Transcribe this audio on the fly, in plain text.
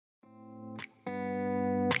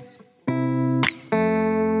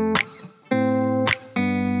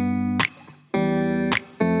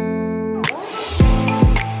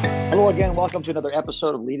again. Welcome to another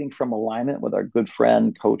episode of Leading from Alignment with our good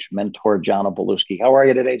friend, coach, mentor, John Obolewski. How are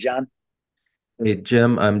you today, John? Hey,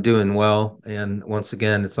 Jim, I'm doing well. And once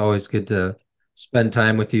again, it's always good to spend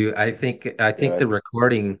time with you. I think the Good.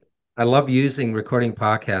 recording, I love using recording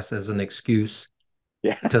podcasts as an excuse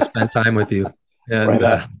Yeah, to spend time with you. right And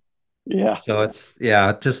on. Yeah, so it's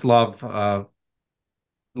yeah, just love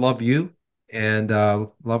you and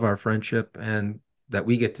love our friendship and that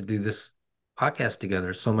we get to do this podcast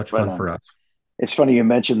together. So much right fun on. for us. It's funny you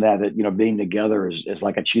mentioned that being together is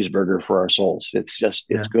like a cheeseburger for our souls. It's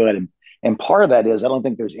Yeah. good, and part of that is I don't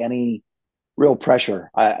think there's any real pressure.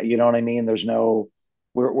 You know what I mean? There's no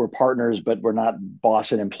we're partners, but we're not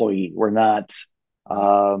boss and employee. We're not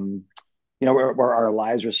where our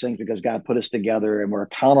lives are synced because God put us together and we're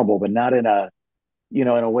accountable, but not in a in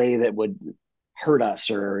a way that would hurt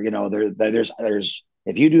us or there's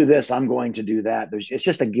if you do this, I'm going to do that. It's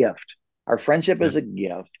just a gift. Our friendship Yeah. is a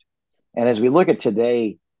gift, and as we look at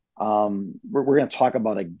today, we're going to talk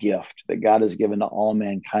about a gift that God has given to all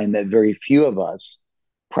mankind that very few of us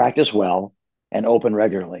practice well and open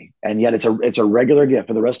regularly, and yet it's a regular gift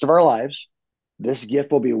for the rest of our lives. This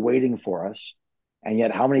gift will be waiting for us, and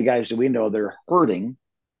yet how many guys do we know they're hurting?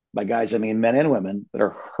 By guys, I mean men and women that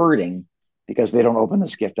are hurting because they don't open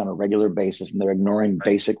this gift on a regular basis and they're ignoring Right.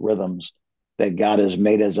 basic rhythms that God has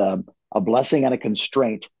made as a blessing and a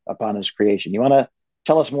constraint upon his creation. You want to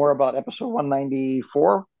tell us more about episode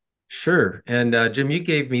 194? Sure. And Jim, you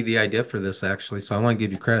gave me the idea for this actually, so I want to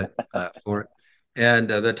give you credit for it. And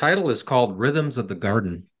the title is called Rhythms of the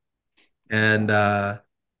Garden. And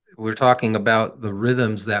we're talking about the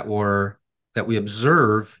rhythms that we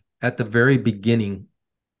observe at the very beginning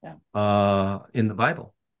Yeah. in the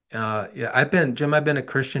Bible. Yeah, I've been a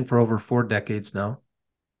Christian for over 4 decades now.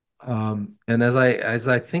 And as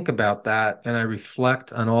I think about that and I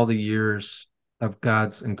reflect on all the years of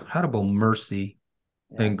God's incredible mercy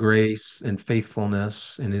Yeah. and grace and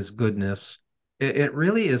faithfulness and his goodness, it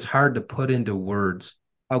really is hard to put into words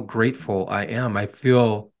how grateful I am. I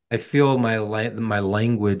feel my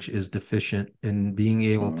language is deficient in being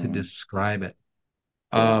able to Mm, describe it.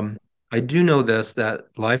 yeah. Um, I do know this, that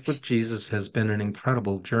life with Jesus has been an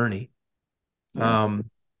incredible journey. Yeah. Um,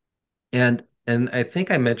 and I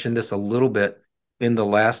think I mentioned this a little bit in the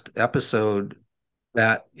last episode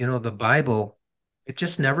that, the Bible, it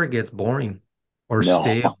just never gets boring or No.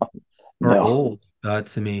 stale or No. old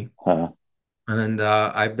to me. Uh, And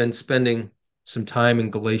I've been spending some time in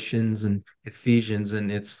Galatians and Ephesians,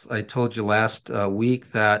 and I told you last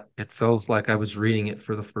week that it feels like I was reading it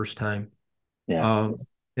for the first time. yeah. Um,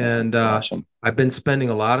 Yeah. and It's awesome. I've been spending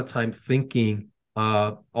a lot of time thinking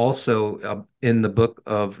also in the book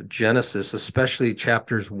of Genesis, especially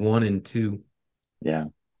chapters 1 and 2, Yeah.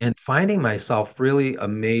 and finding myself really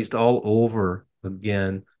amazed all over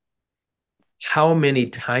again how many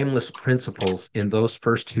timeless principles in those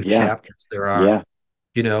first two Yeah. chapters there are. Yeah.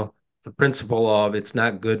 You know, the principle of it's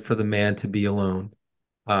not good for the man to be alone.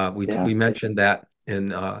 We Yeah. mentioned that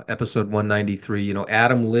in episode 193.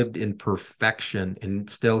 Adam lived in perfection and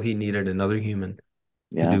still he needed another human to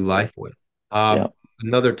Yeah. do life with. Yeah.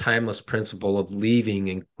 Another timeless principle of leaving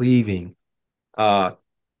and cleaving. Uh,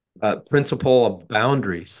 Principle of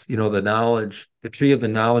boundaries. The tree of the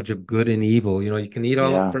knowledge of good and evil. You can eat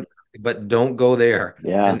all Yeah. of it, but don't go there.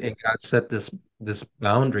 Yeah. And God set this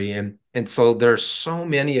boundary, and so there's so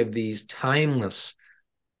many of these timeless,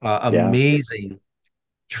 Yeah. amazing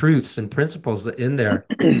truths and principles in there.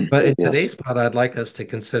 But in Yes. today's pod, I'd like us to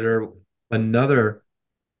consider another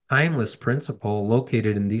timeless principle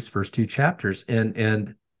located in these first two chapters,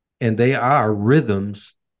 and they are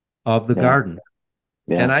rhythms of the Yeah. garden.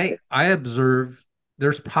 And Yeah. I observe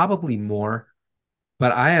there's probably more,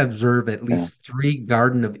 but I observe at Yeah. least three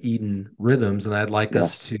Garden of Eden rhythms, and Yes. I'd like Love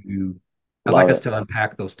us it. to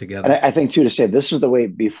unpack those And together. I think too to say this is the way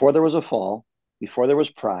before there was a fall, before there was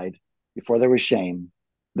pride, before there was shame.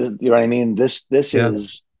 You know what I mean? Yeah.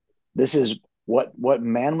 This is what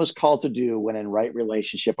man was called to do when in right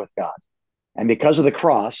relationship with God. And because of the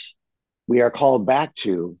cross, we are called back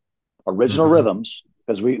to original Hmm. rhythms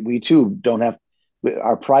because we too don't have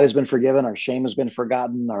our pride has been forgiven, our shame has been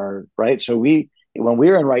forgotten, our right. So we when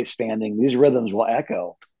we're in right standing, these rhythms will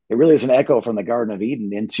echo. It really is an echo from the Garden of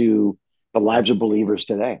Eden into the Yeah. lives of believers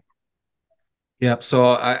today. Yeah.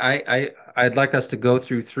 So I'd like us to go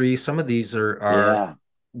through three. Some of these are Yeah,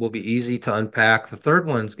 will be easy to unpack. The third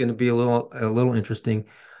one's going to be a little interesting.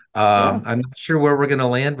 yeah, I'm not sure where we're going to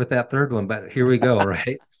land with that third one, but here we go,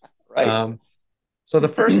 right? right. Um, so the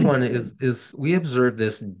first one is we observe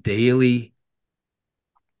this daily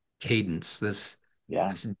cadence, this Yeah,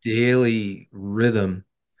 this daily rhythm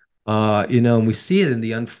And we see it in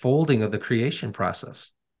the unfolding of the creation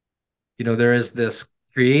process. There is this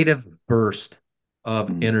creative burst of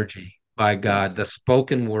Mm, energy by God, yes. the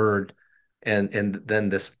spoken word, and then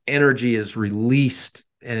this energy is released,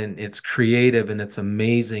 and it's creative and it's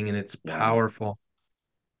amazing and it's Yeah. powerful.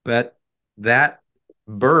 But that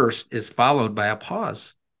burst is followed by a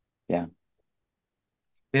pause. Yeah.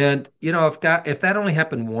 And if that only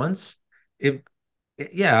happened once, it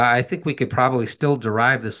yeah, I think we could probably still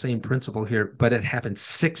derive the same principle here, but it happened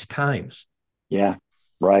 6 times. Yeah.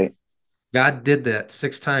 Right. God did that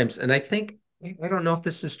 6 times. And I don't know if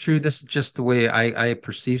this is true. This is just the way I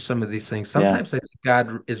perceive some of these things. Yeah. Sometimes I think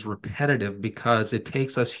God is repetitive because it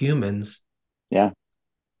takes us humans. Yeah.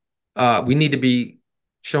 We need to be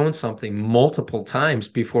shown something multiple times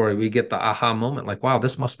before we get the aha moment, like, wow,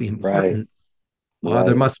 this must be Right. important. There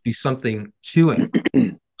Right. must be something to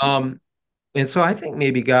it. Um, and so I think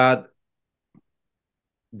maybe God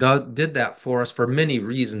did that for us for many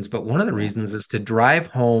reasons, but one of the Yeah. reasons is to drive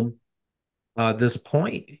home this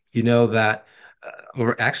point,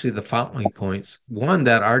 or actually the following points. One,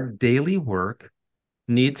 that our daily work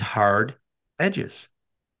needs hard edges.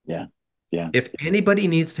 Yeah. Yeah. If anybody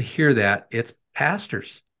needs to hear that, it's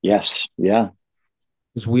pastors, Yes. Yeah.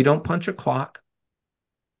 because we don't punch a clock.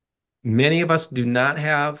 Many of us do not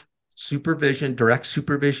have supervision, direct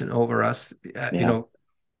supervision over us, Yeah.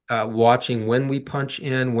 watching when we punch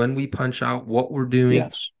in, when we punch out, what we're doing.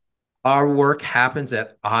 Yes. Our work happens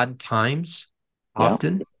at odd times, Yeah.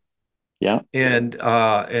 often, Yeah. and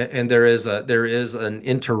there is an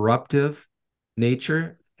interruptive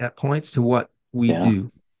nature at points to what we Yeah.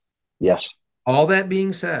 do. Yes. All that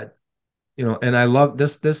being said, and I love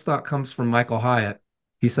this. This thought comes from Michael Hyatt.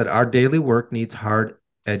 He said, "Our daily work needs hard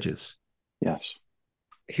edges." Yes.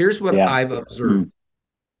 Here's what Yeah. I've observed: Mm.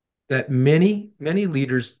 that many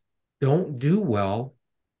leaders don't do well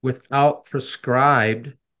without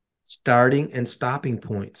prescribed starting and stopping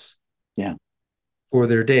points Yeah. for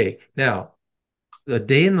their day. Now, a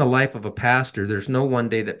day in the life of a pastor, there's no one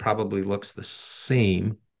day that probably looks the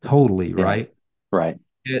same totally, Yeah. right? Right.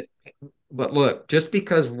 It, but look, just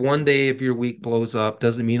because one day of your week blows up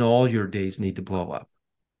doesn't mean all your days need to blow up.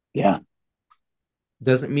 Yeah.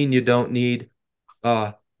 Doesn't mean you don't need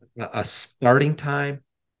uh, a starting time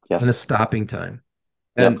and a Yes. stopping time.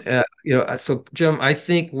 Yep. And so Jim, I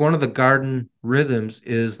think one of the garden rhythms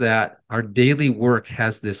is that our daily work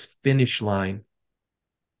has this finish line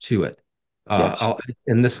to it. Yes.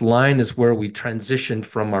 And this line is where we transition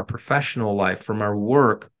from our professional life, from our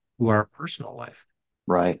work to our personal life.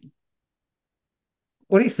 Right.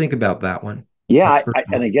 What do you think about that one? Yeah. That's first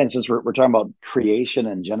And one. again, since we're talking about creation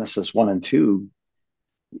in Genesis 1 and 2,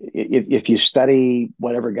 if you study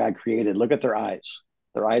whatever God created, look at their eyes.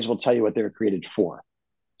 Their eyes will tell you what they were created for.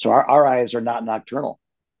 So our eyes are not nocturnal.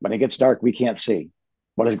 When it gets dark, we can't see.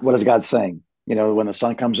 What is God saying? When the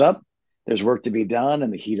sun comes up, there's work to be done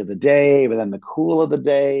in the heat of the day, but then the cool of the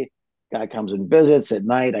day, God comes and visits at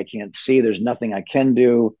night. I can't see. There's nothing I can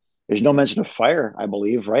do. There's no mention of fire, I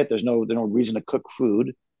believe, right? There's no reason to cook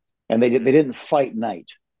food. And they didn't fight night.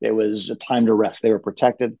 It was a time to rest. They were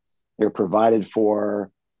protected. They were provided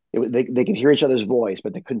for. They could hear each other's voice,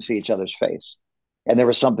 but they couldn't see each other's face. And there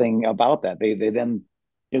was something about that. They then,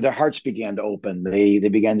 their hearts began to open. They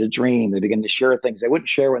began to dream. They began to share things they wouldn't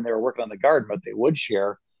share when they were working on the garden, but they would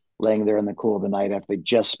share laying there in the cool of the night after they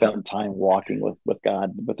just Yep. spent time walking with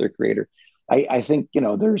God, with their Creator. I think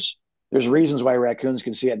there's reasons why raccoons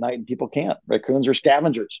can see at night and people can't. Raccoons are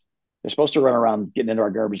scavengers. They're supposed to run around getting into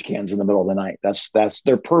our garbage cans in the middle of the night. That's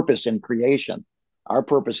their purpose in creation. Our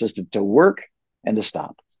purpose is to work and to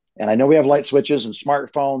stop. And I know we have light switches and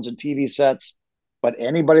smartphones and TV sets, but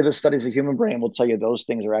anybody that studies the human brain will tell you those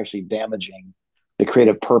things are actually damaging the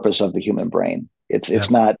creative purpose of the human brain. It's Yeah.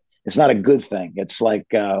 it's not it's not a good thing. It's like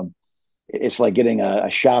getting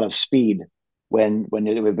a shot of speed when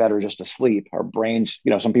it would be better just to sleep. Our brains,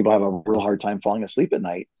 some people have a real hard time falling asleep at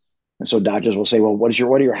night, and so doctors will say, well, what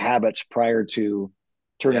are your habits prior to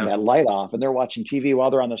turning Yeah. that light off? And they're watching TV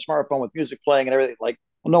while they're on the smartphone with music playing and everything. Like,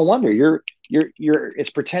 well, no wonder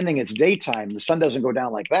it's pretending it's daytime. The sun doesn't go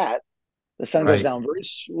down like that. The sun goes Right. down very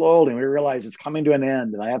slowly, and we realize it's coming to an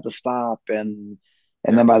end, and I have to stop. And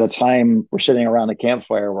Yeah. then by the time we're sitting around the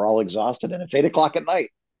campfire, we're all exhausted, and it's 8 o'clock at night.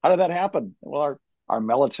 How did that happen? Well, our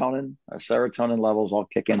melatonin, our serotonin levels all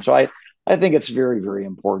kick in. So I think it's very, very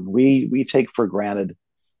important. We take for granted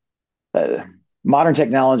modern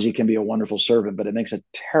technology can be a wonderful servant, but it makes a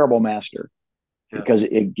terrible master Yeah. because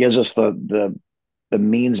it gives us the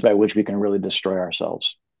means by which we can really destroy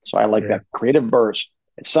ourselves. So I like Yeah. that creative burst.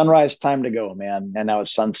 It's sunrise, time to go, man, and now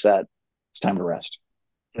it's sunset. It's time to rest.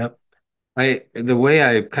 Yep. The way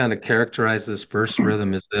I kind of characterize this first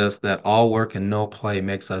rhythm is this, that all work and no play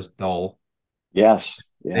makes us dull, Yes.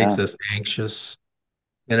 Yeah. makes us anxious,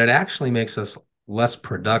 and it actually makes us less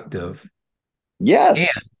productive and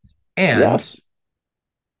Yes. and Yes.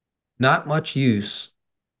 not much use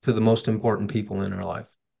to the most important people in our life.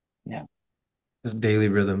 Yeah. This daily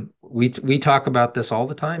rhythm. We talk about this all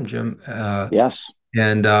the time, Jim. Yes.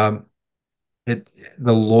 And it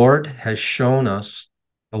the Lord has shown us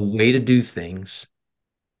a way to do things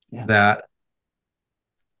Yeah. that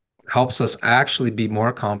helps us actually be more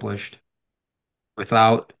accomplished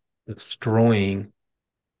without destroying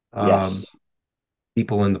um, Yes.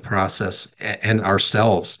 people in the process and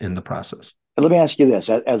ourselves in the process. And let me ask you this: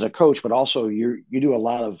 as a coach, but also you do a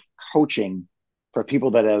lot of coaching for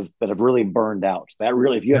people that have really burned out. That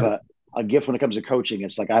really, if you have Yeah. a gift when it comes to coaching,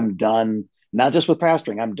 it's like I'm done. Not just with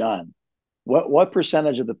pastoring, I'm done. What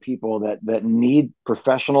percentage of the people that need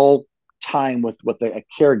professional time with a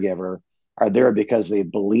caregiver are there because they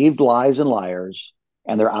believed lies and liars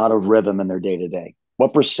and they're out of rhythm in their day to day?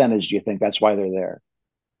 What percentage do you think that's why they're there?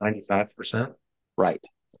 95%. Right.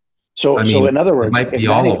 I So mean, in other it words, might if be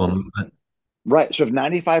all 90 of them, but right, so if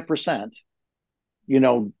 95%, you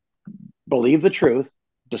know, believe the truth,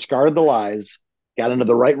 discard the lies, got into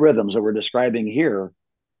the right rhythms that we're describing here,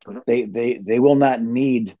 they will not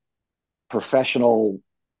need professional,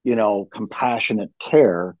 compassionate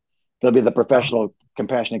care. They'll be the professional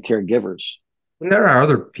compassionate caregivers. there are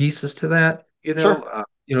other pieces to that. Sure.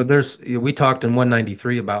 We talked in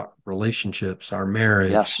 193 about relationships, our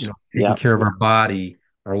marriage, Yes. taking Yeah. care of our body,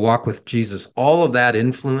 our walk with Jesus. All of that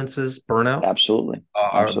influences burnout, Absolutely.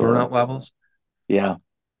 our Absolutely. burnout levels. Yeah.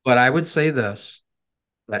 But I would say this,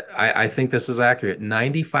 that I think this is accurate.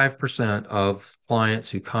 95% of clients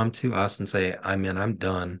who come to us and say, I'm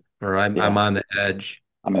done, or I'm Yeah. on the edge,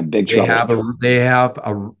 I'm in big they trouble. have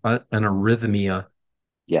an arrhythmia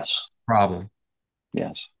Yes. problem,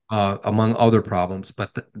 Yes. among other problems.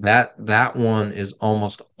 But that one is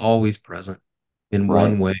almost always present in Right.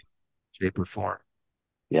 one way, shape, or form.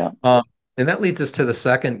 Yeah. Um, and that leads us to the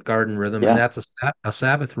second garden rhythm, and Yeah. that's a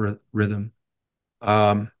Sabbath rhythm.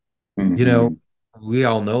 Um, you know, Hmm. we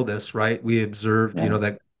all know this, right? We observed, Yeah.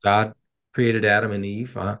 that God created Adam and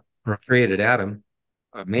Eve, or created Adam,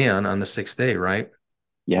 a man, on the sixth day, right?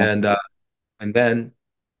 Yeah. And and then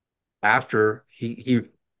after he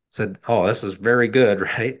said, "Oh, this is very good,"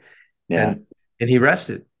 right? Yeah. And he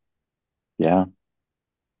rested. Yeah.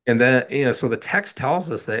 And then, so the text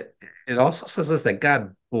tells us that it also says this, that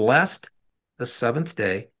God blessed the seventh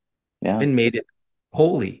day Yeah. and made it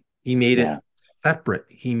holy. He made Yeah. it separate.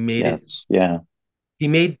 Yes. Yeah. He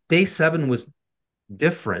made day seven was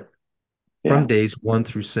different from Yeah. days 1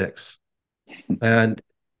 through 6. And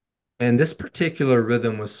this particular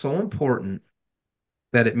rhythm was so important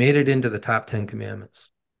that it made it into the top 10 commandments.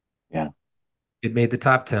 Yeah. It made the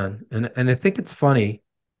top 10. And I think it's funny.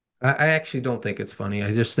 I actually don't think it's funny.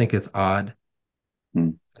 I just think it's odd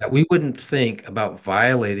Hmm. that we wouldn't think about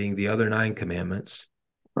violating the other 9 commandments.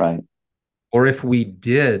 Right. Or if we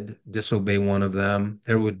did disobey one of them,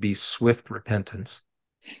 there would be swift repentance.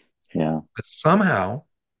 Yeah. But somehow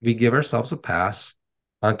we give ourselves a pass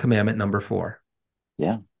on commandment number 4.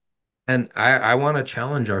 Yeah. And I want to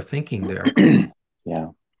challenge our thinking there. Yeah.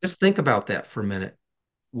 Just think about that for a minute.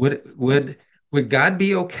 Would God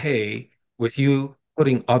be okay with you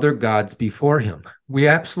putting other gods before him? We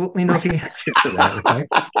absolutely know the answer to that, right?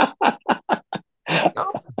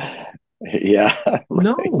 No, Yeah. Right.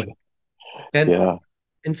 no. And Yeah.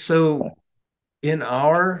 and so and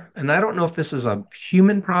I don't know if this is a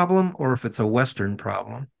human problem or if it's a Western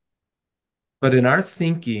problem, but in our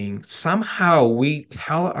thinking, somehow we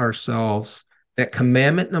tell ourselves that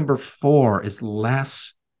commandment number 4 is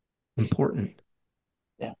less important.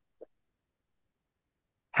 Yeah.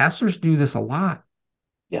 Pastors do this a lot.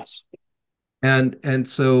 Yes. And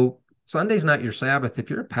so Sunday's not your Sabbath. If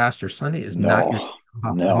you're a pastor, Sunday is not your No. off.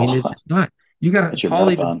 I mean, No. it's just not. You got to, That's your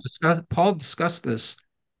marathon. Paul discussed this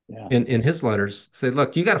Yeah. in his letters. Say,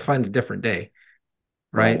 look, you got to find a different day,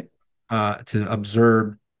 right? Right. To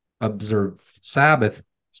observe Sabbath,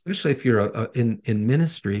 especially if you're in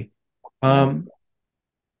ministry. Yeah. Um,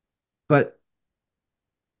 but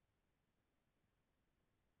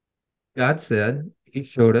God said, He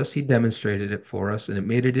showed us, He demonstrated it for us, and it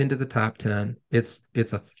made it into the top 10. It's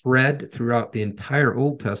a thread throughout the entire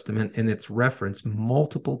Old Testament, and it's referenced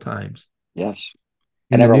multiple times Yes.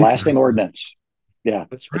 in An the New everlasting Testament. ordinance. Yeah.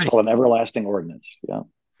 That's It's right. called an everlasting ordinance. Yeah.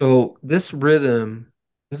 So this rhythm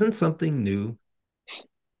isn't something new.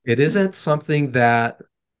 It isn't something that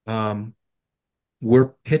um, we're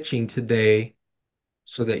pitching today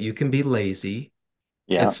so that you can be lazy.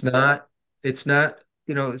 Yeah. It's not. it's not,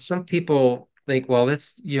 some people think, well,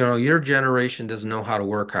 your generation doesn't know how to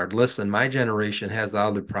work hard. Listen, my generation has the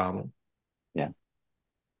other problem. Yeah.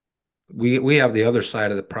 We have the other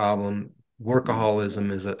side of the problem. Yeah.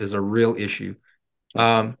 Workaholism is a real issue. Yes.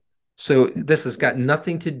 Um, so this has got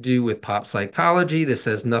nothing to do with pop psychology. This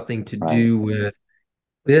has nothing to Right. do with,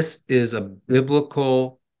 this is a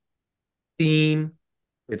biblical theme.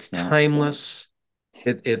 It's Yeah. timeless.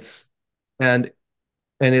 It's and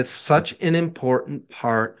and it's such an important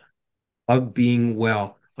part of being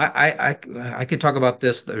well. I could talk about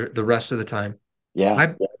this the rest of the time.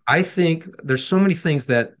 Yeah. I think there's so many things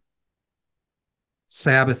that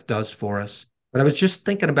Sabbath does for us. But I was just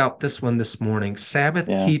thinking about this one this morning. Sabbath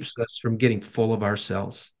Yeah. keeps us from getting full of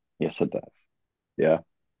ourselves. Yes, it does. Yeah.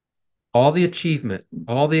 All the achievement,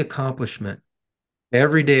 all the accomplishment.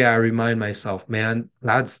 Every day I remind myself, man,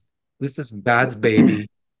 this is God's baby.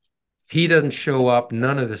 If he doesn't show up,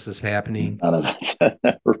 none of this is happening. None of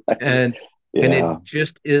that. Right. And and Yeah. it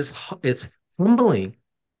just it's humbling.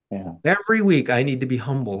 Yeah. Every week I need to be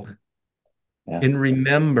humbled Yeah. and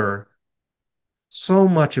remember so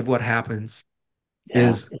much of what happens Yeah.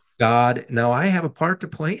 is God. Now I have a part to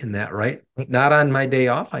play in that, right? But not on my day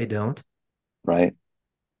off, I don't. Right.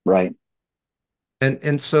 Right.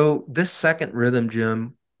 And so this second rhythm,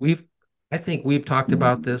 Jim, I think we've talked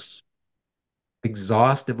about Mhm. this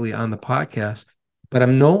exhaustively on the podcast, but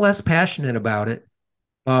I'm no less passionate about it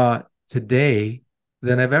today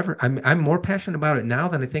than I've ever. I'm more passionate about it now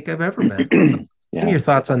than I think I've ever been. Give me Yeah. your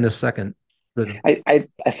thoughts on this second rhythm. I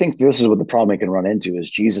think this is what the problem we can run into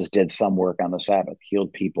is Jesus did some work on the Sabbath,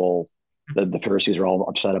 healed people. The Pharisees are all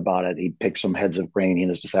upset about it. He picked some heads of grain. He and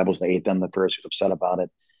his disciples, they ate them. The Pharisees were upset about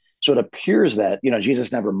it. So it appears that,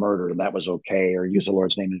 Jesus never murdered and that was okay, or used the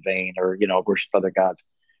Lord's name in vain, or, worship other gods.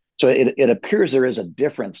 So it appears there is a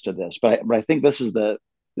difference to this. But I think this is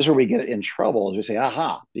where we get in trouble is we say,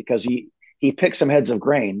 aha, because he picked some heads of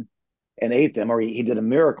grain and ate them, or he did a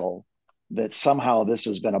miracle, that somehow this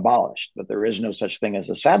has been abolished, that there is no such thing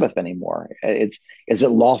as a Sabbath anymore. Is it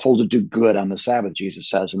lawful to do good on the Sabbath,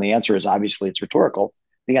 Jesus says? And the answer is obviously it's rhetorical.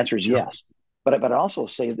 The answer is Yep. yes. But I also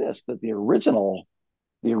say this, that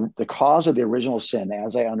the cause of the original sin,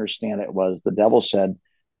 as I understand it, was the devil said,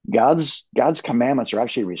 God's commandments are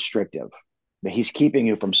actually restrictive. That he's keeping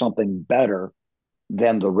you from something better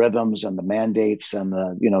than the rhythms and the mandates and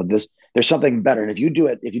this. There's something better, and if you do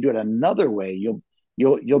it another way,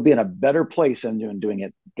 you'll be in a better place than doing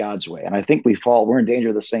it God's way. And I think we're in danger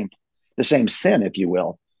of the same sin, if you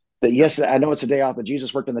will. That Yep. yes, I know it's a day off, but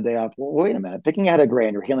Jesus worked on the day off. Well, wait a minute, picking a head of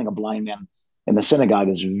grain or healing a blind man in the synagogue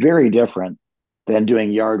is very different than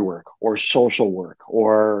doing yard work or social work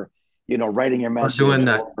or writing your message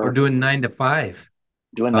Or or doing 9 to 5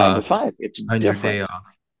 doing nine uh to five. It's on your day different. off.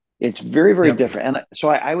 It's very, very Yep. different. And so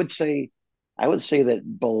I would say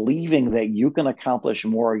that believing that you can accomplish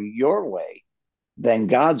more your way than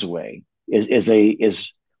God's way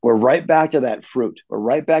is we're right back to that fruit. We're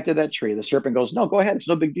right back to that tree. The serpent goes, no, go ahead. It's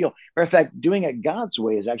no big deal. Matter of fact, doing it God's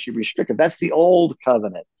way is actually restrictive. That's the old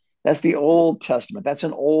covenant. That's the Old Testament. That's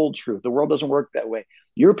an old truth. The world doesn't work that way.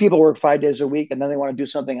 Your people work 5 days a week and then they want to do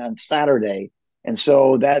something on Saturday. And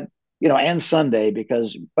so and Sunday,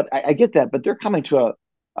 but I get that, but they're coming to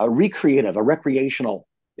a recreational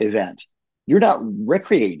event. You're not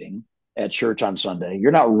recreating at church on Sunday.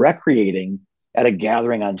 You're not recreating at a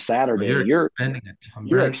gathering on Well, Saturday. you're You're expending a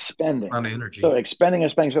you're tremendous expending. amount of So energy. expending.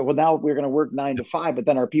 So well, now we're going to work 9 to 5, but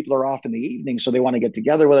then our people are off in the evening, so they want to get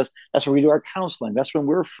together with us. That's where we do our counseling. That's when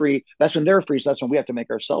we're free. That's when they're free. So that's when we have to make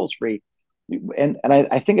ourselves free. And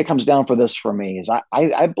I think it comes down for this for me is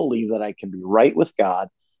I believe that I can be right with God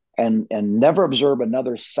and never observe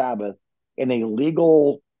another Sabbath in a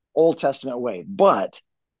legal Old Testament way. But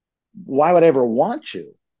why would I ever want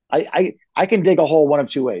to? I can dig a hole one of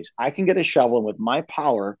two ways. I can get a shovel and with my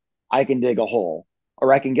power, I can dig a hole,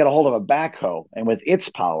 or I can get a hold of a backhoe and with its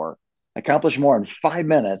power, accomplish more in 5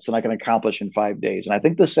 minutes than I can accomplish in 5 days. And I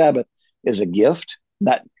think the Sabbath is a gift.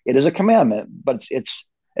 That it is a commandment, but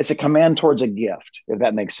it's a command towards a gift, if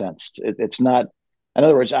that makes sense. It's not. In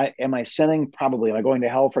other words, am I sinning? Probably. Am I going to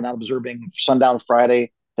hell for not observing sundown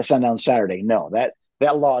Friday to sundown Saturday? No, that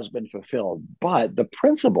law has been fulfilled. But the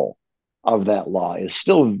principle of that law is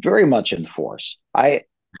still very much in force. I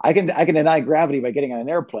can deny gravity by getting on an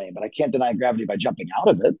airplane, but I can't deny gravity by jumping out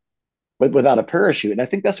of it without a parachute. And I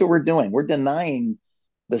think that's what we're doing. We're denying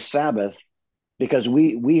the Sabbath because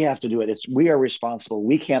we have to do it. We are responsible.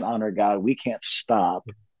 We can't honor God. We can't stop.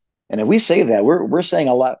 And if we say that, we're saying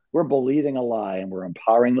a lot. We're believing a lie, and we're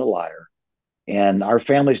empowering the liar. And our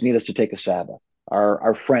families need us to take a Sabbath.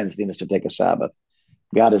 Our friends need us to take a Sabbath.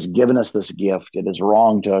 God has given us this gift. It is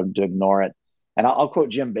wrong to ignore it. And I'll quote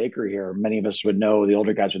Jim Baker here. Many of us would know, the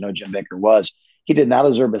older guys would know who Jim Baker was. He did not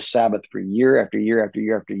observe a Sabbath for year after year after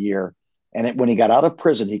year after year. And when he got out of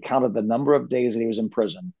prison, he counted the number of days that he was in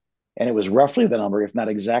prison. And it was roughly the number, if not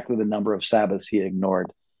exactly the number of Sabbaths he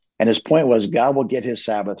ignored. And his point was God will get his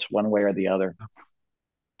Sabbaths one way or the other.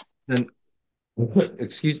 And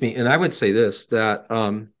excuse me, and I would say this that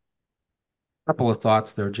a couple of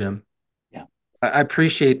thoughts there, Jim. Yeah. I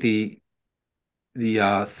appreciate the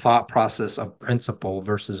thought process of principle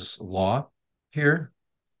versus law here.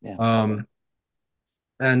 Yeah.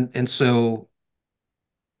 And so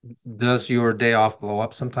does your day off blow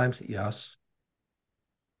up sometimes? Yes.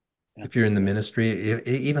 Yeah. If you're in the ministry,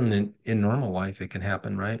 even in normal life, it can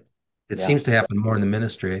happen, right? It Yeah. seems to happen more in the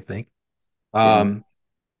ministry, I think. Yeah.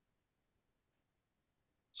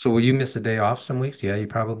 So will you miss a day off some weeks? Yeah, you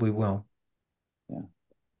probably will.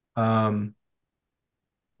 Yeah.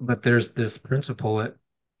 But there's this principle at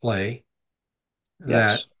play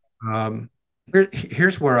Yes. that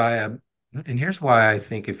here's where I am, and here's why I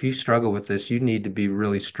think if you struggle with this, you need to be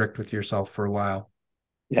really strict with yourself for a while.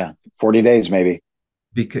 Yeah. 40 days, maybe.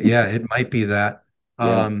 Because yeah, it might be that.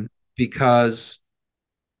 Yeah. Because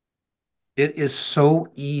it is so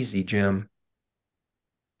easy, Jim.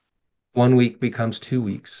 1 week becomes 2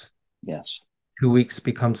 weeks. Yes. 2 weeks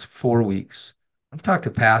becomes 4 weeks. I talked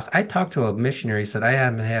to a missionary, said I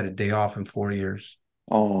haven't had a day off in 4 years.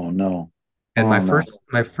 Oh, no. And Oh, no.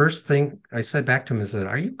 my first thing I said back to him is that,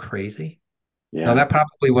 are you crazy? Now Yeah. that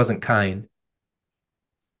probably wasn't kind,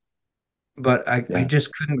 but I Yeah.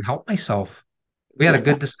 just couldn't help myself. We had a Yeah.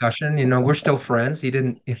 good discussion, we're still friends. He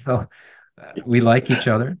didn't, we like each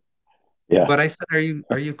other. Yeah. But I said,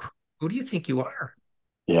 who do you think you are?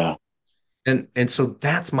 Yeah. And so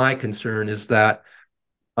that's my concern is that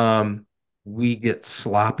um, we get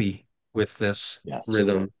sloppy with this Yes.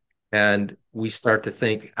 rhythm and we start to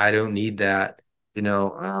think, I don't need that, you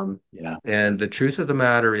know. Yeah. And the truth of the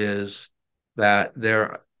matter is that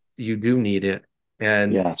you do need it.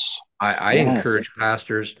 And Yes. I Yes. encourage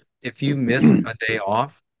pastors, if you miss a day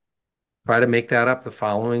off, try to make that up the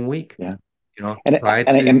following week. Yeah. Try And,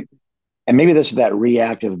 to, and and maybe this is that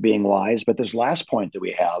reactive being wise, but this last point that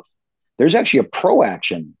we have, there's actually a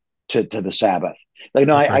proaction to the Sabbath. Like,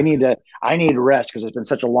 no, that's right. I need rest because it's been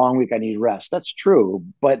such a long week. I need rest. That's true,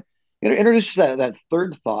 but introduce that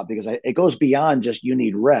third thought because it goes beyond just you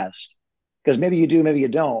need rest because maybe you do, maybe you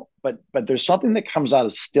don't, but there's something that comes out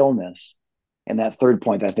of stillness, and that third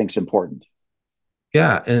point that I think is important.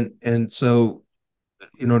 Yeah. And so,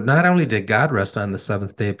 not only did God rest on the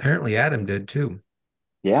seventh day, apparently Adam did too.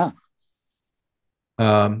 Yeah.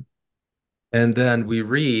 Um, and then we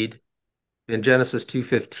read in Genesis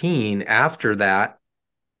 2:15, after that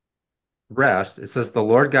rest, it says the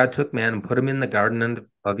Lord God took man and put him in the garden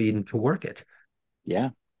of Eden to work it Yeah.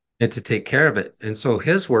 and to take care of it. And so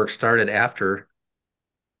his work started after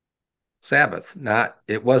Sabbath. Not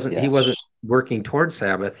it wasn't He Yes. wasn't working toward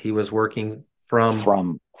Sabbath, he was working from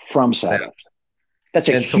From from Sabbath. Sabbath. That's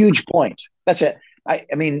a And so huge point. That's it. I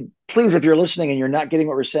mean, please, if you're listening and you're not getting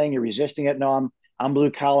what we're saying, you're resisting it. No, I'm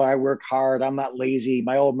blue collar. I work hard. I'm not lazy.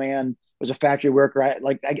 My old man was a factory worker.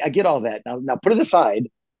 I get all that. Now put it aside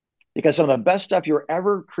because some of the best stuff you're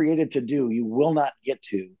ever created to do, you will not get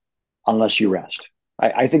to unless you rest.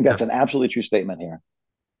 I think yeah, that's an absolutely true statement here.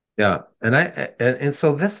 yeah. And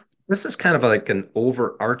so this is kind of like an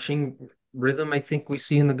overarching rhythm I think we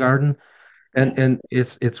see in the garden. Yeah. And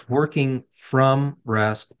it's working from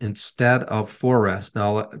rest instead of for rest.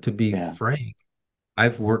 Now, to be Yeah. frank,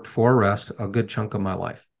 I've worked for rest a good chunk of my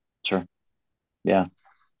life. Sure. Yeah.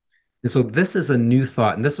 And so this is a new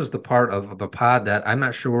thought, and this is the part of the pod that I'm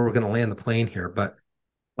not sure where we're going to land the plane here, but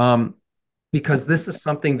um, because this is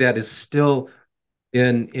something that is still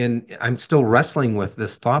in I'm still wrestling with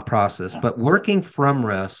this thought process, Yeah. but working from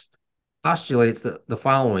rest postulates the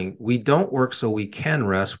following: we don't work so we can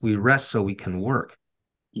rest, we rest so we can work.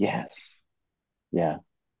 Yes. Yeah.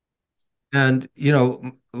 And,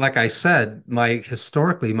 like I said,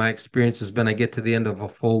 historically, my experience has been I get to the end of a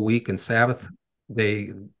full week and Sabbath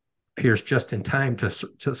day appears just in time to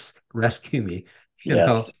just rescue me, you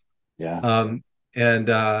know, Yes. Yeah. um,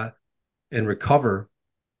 and recover.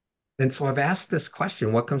 And so I've asked this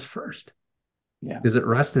question, what comes first? Yeah. Is it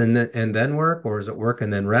rest and then work, or is it work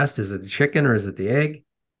and then rest? Is it the chicken or is it the egg?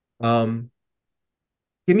 Um,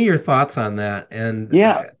 Give me your thoughts on that. And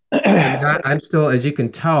Yeah. I'm still, as you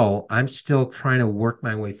can tell, I'm still trying to work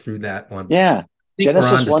my way through that one. Yeah. I think we're on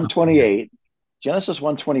Genesis to something here. 128. Genesis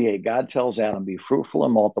 128, God tells Adam, be fruitful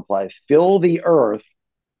and multiply, fill the earth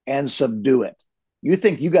and subdue it. You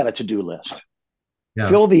think you got a to-do list. Yeah.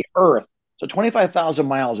 Fill the earth. So 25,000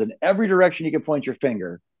 miles in every direction you can point your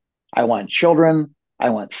finger. I want children. I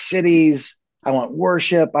want cities. I want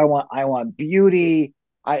worship. I want beauty.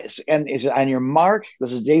 And is it on your mark?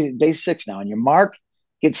 This is day 6 now. On your mark,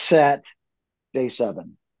 get set. Day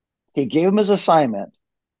 7. He gave him his assignment,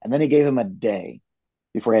 and then he gave him a day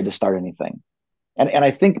before he had to start anything. And I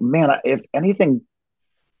think, man, if anything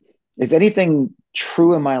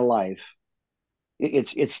true in my life,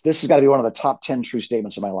 it's this has got to be one of the top 10 true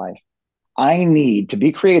statements of my life. I need to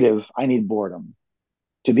be creative. I need boredom.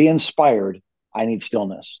 To be inspired, I need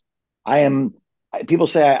stillness. I am. People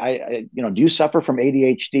say, do you suffer from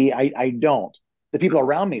ADHD? I don't. The people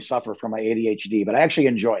around me suffer from my ADHD, but I actually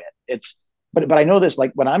enjoy it. But I know this.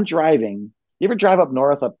 Like when I'm driving, you ever drive up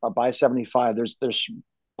north up by 75? There's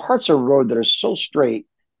parts of road that are so straight.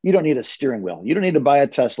 You don't need a steering wheel. You don't need to buy a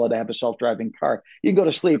Tesla to have a self-driving car. You can go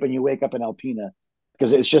to sleep and you wake up in Alpena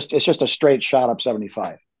because it's just a straight shot up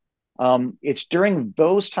 75. It's during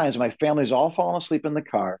those times when my family's all falling asleep in the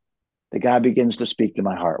car that God begins to speak to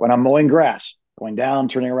my heart. When I'm mowing grass, going down,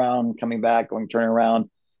 turning around, coming back, turning around,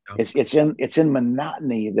 it's in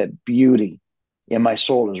monotony that beauty in my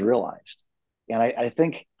soul is realized. And I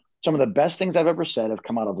think some of the best things I've ever said have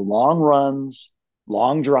come out of long runs,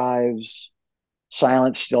 long drives,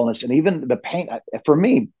 silence, stillness, and even the pain. For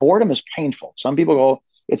me, boredom is painful. Some people go,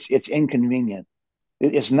 it's inconvenient.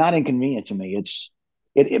 It's not inconvenient to me.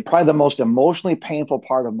 It probably the most emotionally painful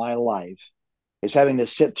part of my life is having to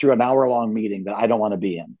sit through an hour long meeting that I don't want to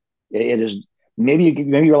be in. It is maybe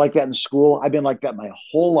you're like that in school. I've been like that my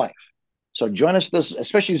whole life. So join us this,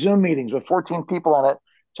 especially Zoom meetings with 14 people on it,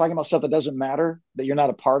 talking about stuff that doesn't matter that you're not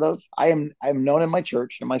a part of. I am known in my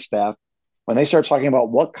church and my staff when they start talking about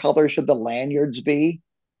what color should the lanyards be.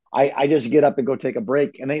 I just get up and go take a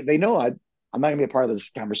break, and they know I'm not going to be a part of this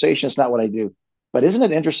conversation. It's not what I do. But isn't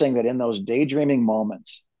it interesting that in those daydreaming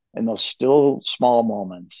moments, in those still small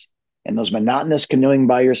moments, in those monotonous canoeing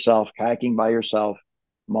by yourself, kayaking by yourself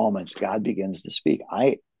moments, God begins to speak.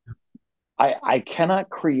 I cannot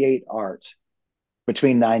create art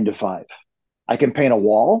between 9 to 5. I can paint a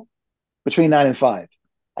wall between 9 and 5.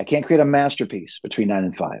 I can't create a masterpiece between 9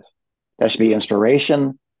 and 5. There has to be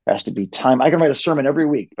inspiration. There has to be time. I can write a sermon every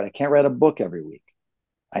week, but I can't write a book every week.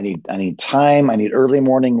 I need time. I need early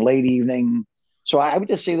morning, late evening. So I would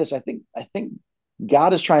just say this. I think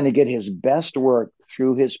God is trying to get his best work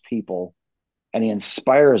through his people, and he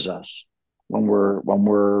inspires us when we're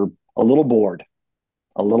a little bored,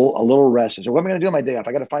 a little restless. So what am I going to do on my day off?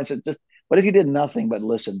 I got to find some. Just what if you did nothing but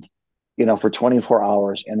listened, for 24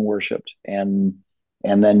 hours and worshipped, and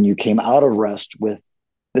then you came out of rest with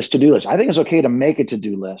this to-do list. I think it's okay to make a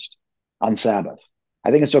to-do list on Sabbath.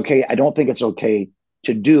 I think it's okay. I don't think it's okay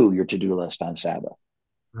to do your to-do list on Sabbath.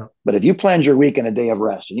 Yeah. But if you planned your week in a day of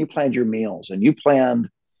rest and you planned your meals and you planned,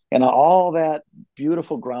 and all that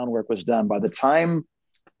beautiful groundwork was done, by the time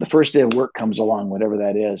the first day of work comes along, whatever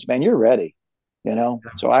that is, man, you're ready,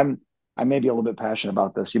 So I may be a little bit passionate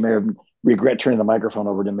about this. You may have regret turning the microphone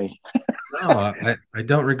over to me. No, I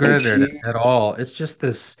don't regret It's it huge. at all. It's just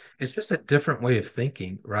a different way of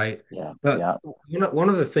thinking, right? Yeah. But Yeah. one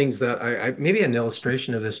of the things that maybe an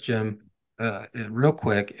illustration of this, Jim, real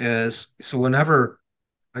quick is so whenever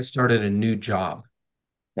I started a new job,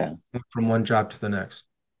 Yeah. from one job to the next,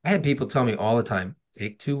 I had people tell me all the time,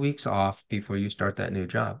 take 2 weeks off before you start that new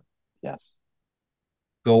job. Yes.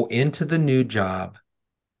 Go into the new job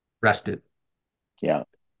rested, Yeah.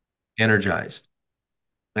 energized.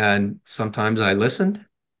 And sometimes I listened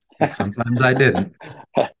and sometimes I didn't.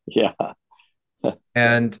 Yeah.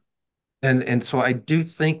 And and so I do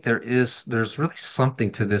think there's really something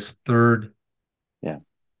to this third Yeah.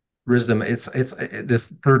 rhythm. It's this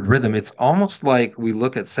third rhythm. It's almost like we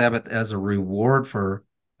look at Sabbath as a reward for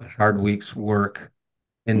a hard week's work.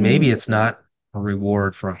 And maybe it's Yeah. not a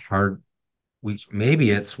reward for a hard week.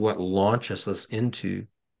 Maybe it's what launches us into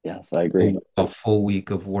Yes, I agree. a full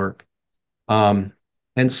week of work. Um,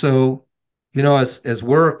 and so, as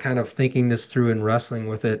we're kind of thinking this through and wrestling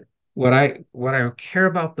with it, what I care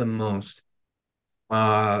about the most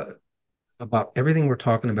uh, about everything we're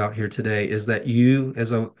talking about here today is that you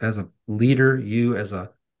as a leader, you as a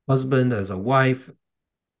husband, as a wife,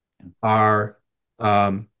 are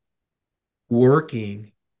um,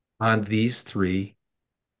 working on these three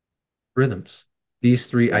rhythms, these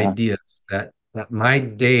three Yeah. ideas that my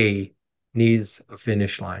day needs a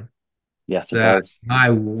finish line, Yes, it that does. my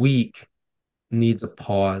week needs a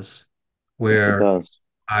pause Yes, it where does.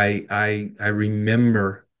 I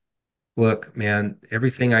remember, look, man,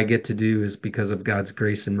 everything I get to do is because of God's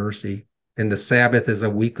grace and mercy. And the Sabbath is a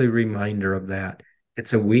weekly reminder of that.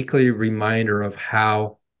 It's a weekly reminder of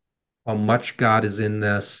how much God is in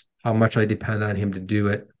this, how much I depend on him to do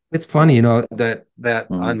it. It's funny, you know, that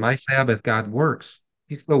on Mm. my Sabbath, God works.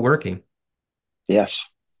 He's still working, Yes.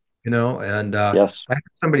 you know, and Yes. I had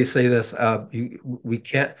somebody say this, we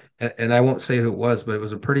can't, and I won't say who it was, but it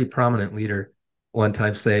was a pretty prominent leader one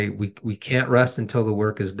time say, we can't rest until the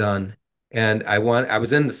work is done. And I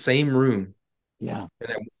was in the same room Yeah.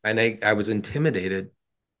 I was intimidated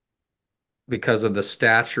because of the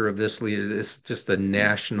stature of this leader. This is just a Yeah.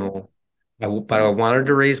 national, but I Yeah. wanted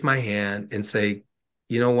to raise my hand and say,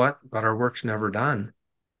 you know what? But our work's never done.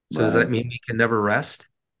 So does that Right. mean we can never rest?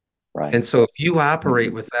 Right. And so if you operate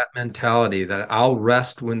Mm-mm. with that mentality that I'll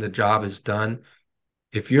rest when the job is done,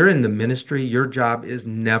 if you're in the ministry, your job is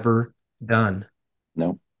never done.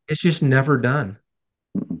 No. It's just never done.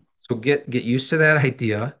 Mm-mm. So get used to that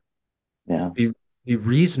idea. Yeah. Be be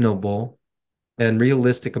reasonable and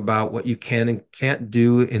realistic about what you can and can't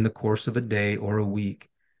do in the course of a day or a week.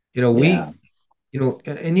 You know, Yeah.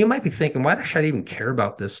 and you might be thinking, why should I even care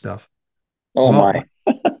about this stuff? Oh Well, my.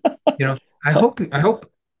 you know, I hope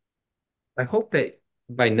that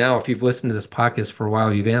by now, if you've listened to this podcast for a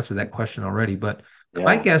while, you've answered that question already. But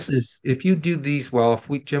my Yeah. guess is if you do these well,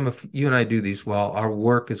 Jim, if you and I do these well, our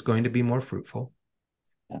work is going to be more fruitful.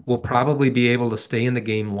 Yeah. We'll probably be able to stay in the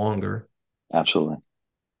game longer. Absolutely.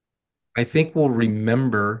 I think we'll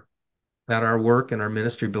remember that our work and our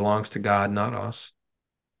ministry belongs to God, not us.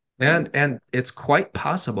 Right. And it's quite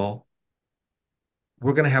possible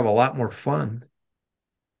we're going to have a lot more fun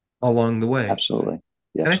along the way. Absolutely.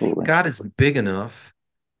 Yeah, And I think absolutely. God is big enough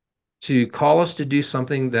to call us to do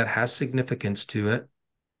something that has significance to it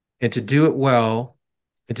and to do it well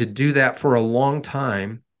and to do that for a long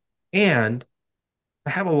time and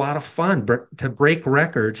to have a lot of fun, to break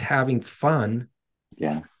records, having fun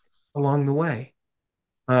Yeah. along the way.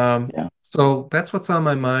 Yeah. So that's what's on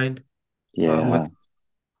my mind with Yeah.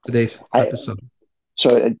 today's I episode.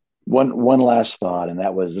 so one last thought, and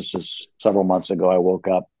that was this is several months ago. I woke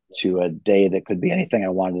up to a day that could be anything I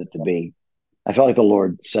wanted it to be. I felt like the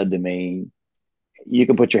Lord said to me, "You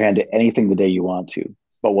can put your hand to anything today you want to,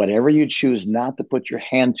 but whatever you choose not to put your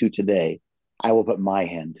hand to today, I will put my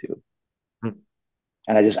hand to."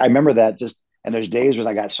 And I remember that just, and there's days where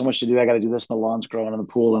I got so much to do. I got to do this, and the lawn's growing in the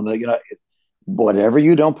pool, and whatever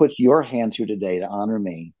you don't put your hand to today to honor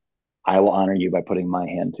me, I will honor you by putting my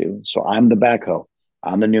hand to. So I'm the backhoe.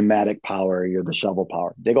 I'm the pneumatic power. You're the shovel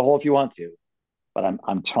power. Dig a hole if you want to, but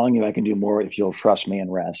I'm telling you, I can do more if you'll trust me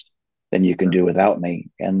and rest than you can do without me.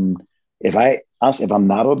 And if I'm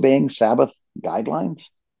not obeying Sabbath guidelines,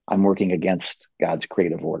 I'm working against God's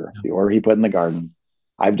creative order, the order He put in the garden.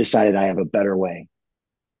 I've decided I have a better way.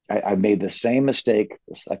 I've made the same mistake.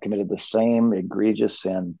 I committed the same egregious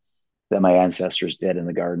sin that my ancestors did in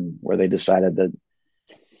the garden, where they decided that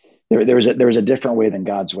there was a different way than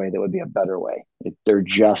God's way that would be a better way. There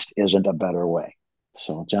just isn't a better way.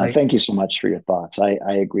 So, John, Right. thank you so much for your thoughts. I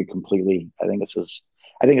agree completely. I think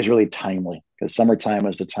it's really timely because summertime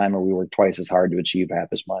is the time where we work twice as hard to achieve half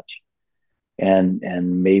as much, and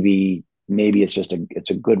maybe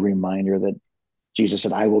it's a good reminder that Jesus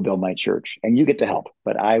said, "I will build my church," and you get to help,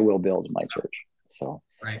 but I will build my church. So,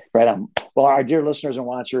 Right. right on. Well, our dear listeners and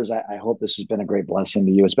watchers, I hope this has been a great blessing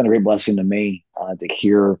to you. It's been a great blessing to me to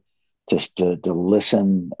hear, just to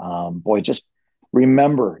listen. Boy, just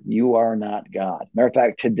remember, you are not God. Matter of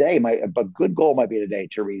fact, today, a good goal might be today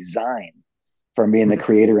to resign from being the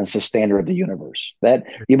creator and sustainer of the universe. That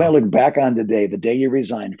you might look back on today, the day you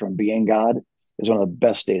resigned from being God is one of the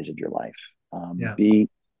best days of your life. Yeah.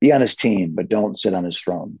 Be on his team, but don't sit on his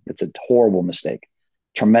throne. It's a horrible mistake,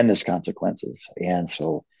 tremendous consequences. And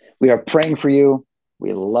so we are praying for you.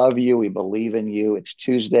 We love you. We believe in you. It's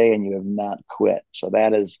Tuesday and you have not quit. So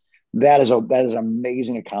that is an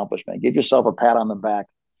amazing accomplishment. Give yourself a pat on the back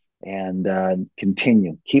and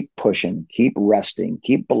continue. Keep pushing. Keep resting.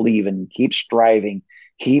 Keep believing. Keep striving.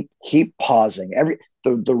 Keep pausing.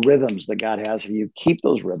 The rhythms that God has for you. Keep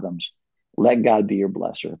those rhythms. Let God be your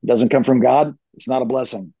blesser. If it doesn't come from God, it's not a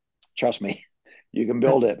blessing. Trust me. You can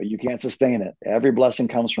build it, but you can't sustain it. Every blessing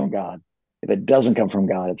comes from God. If it doesn't come from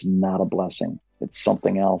God, it's not a blessing. It's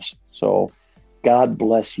something else. So God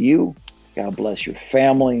bless you. God bless your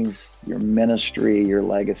families, your ministry, your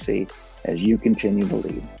legacy as you continue to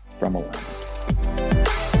lead from Alignment.